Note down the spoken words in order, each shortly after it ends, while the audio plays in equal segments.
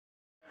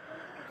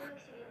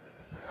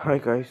Hi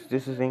guys,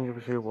 this is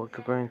English here.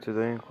 Welcome back.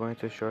 Today I'm going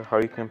to show how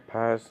you can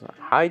pass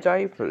high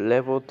dive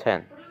level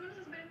 10.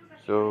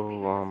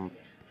 So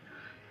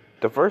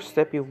the first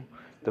step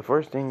the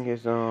first thing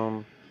is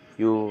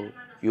you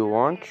you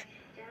launch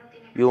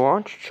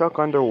Chuck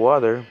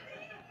underwater,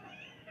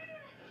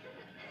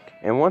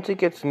 and once it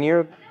gets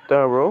near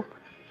the rope,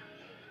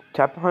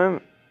 tap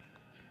on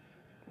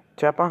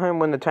him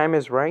when the time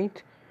is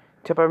right.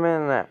 Tap on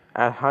him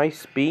at high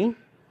speed.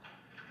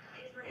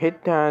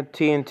 Hit the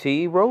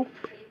TNT rope.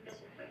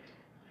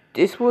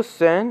 This will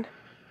send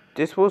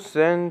this will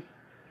send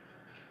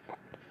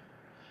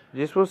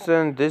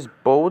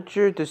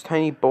this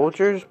tiny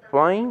bulgers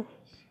flying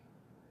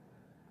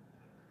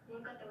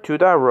to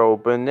that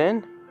rope, and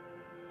then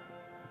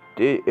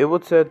it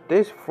would set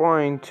this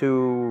flying to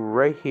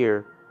right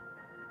here,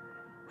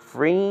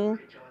 freeing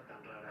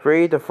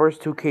free the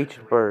first two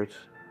caged birds.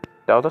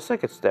 That was the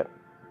second step.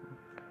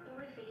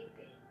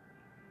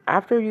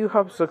 After you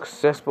have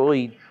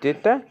successfully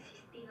did that,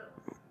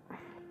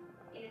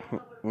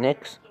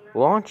 next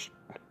launch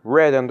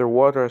Red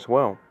underwater as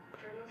well.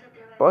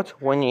 But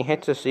when he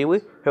hits the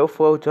seaweed, he'll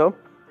float up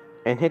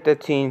and hit the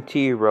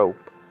TNT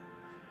rope,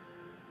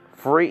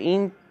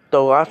 freeing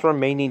the last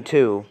remaining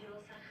two.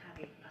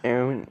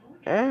 And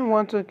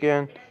once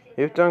again,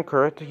 if done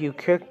correctly, you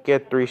can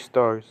get 3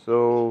 stars.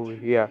 So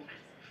yeah,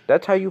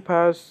 that's how you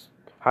pass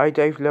high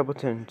dive level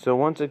 10. So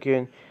once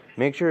again,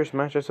 make sure to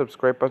smash the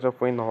subscribe button,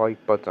 and the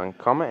like button,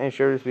 comment and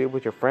share this video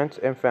with your friends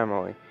and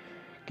family.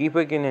 Keep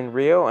looking in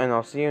Rio, and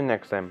I'll see you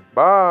next time.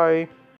 Bye.